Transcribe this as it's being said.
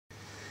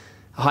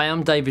Hi,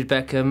 I'm David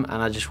Beckham,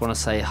 and I just want to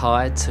say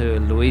hi to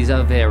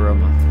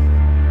LUISAVIAROMA.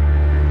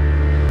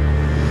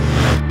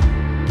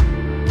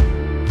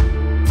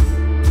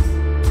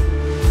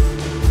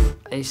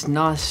 It's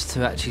nice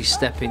to actually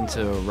step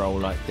into a role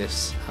like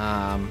this.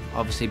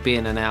 Obviously,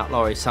 being an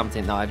outlaw is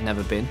something that I've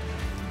never been.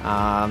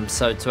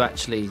 So to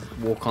actually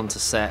walk onto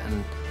set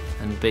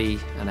and be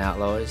an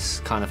outlaw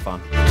is kind of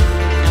fun.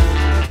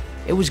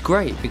 It was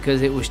great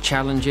because it was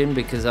challenging,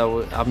 because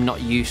I'm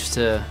not used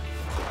to,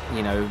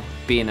 you know,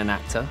 being an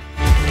actor.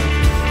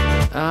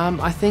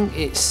 I think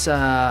it's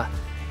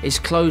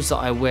clothes that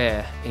I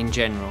wear in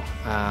general,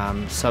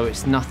 so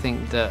it's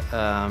nothing that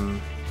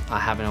I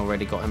haven't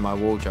already got in my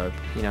wardrobe.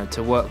 You know,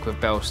 to work with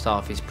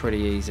Belstaff is pretty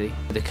easy.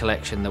 The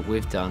collection that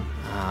we've done,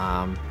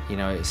 you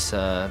know, it's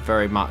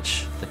very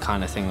much the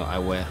kind of thing that I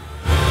wear.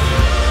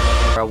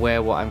 I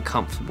wear what I'm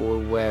comfortable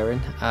with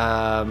wearing.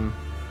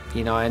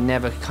 You know, I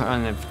never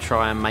kind of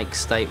try and make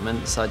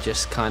statements. I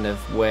just kind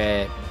of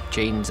wear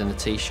jeans and a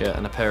t-shirt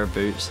and a pair of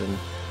boots, and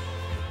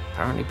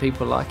apparently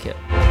people like it.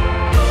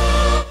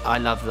 I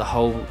love the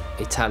whole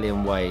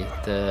Italian way,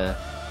 the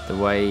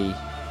way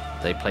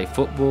they play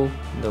football,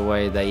 the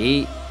way they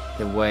eat,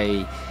 the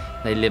way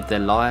they live their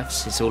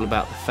lives. It's all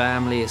about the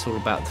family, it's all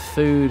about the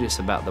food, it's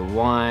about the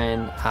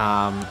wine,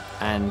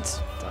 and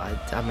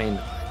I mean,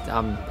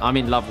 I'm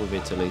in love with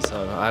Italy,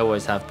 so I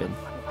always have been.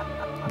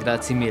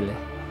 Grazie mille.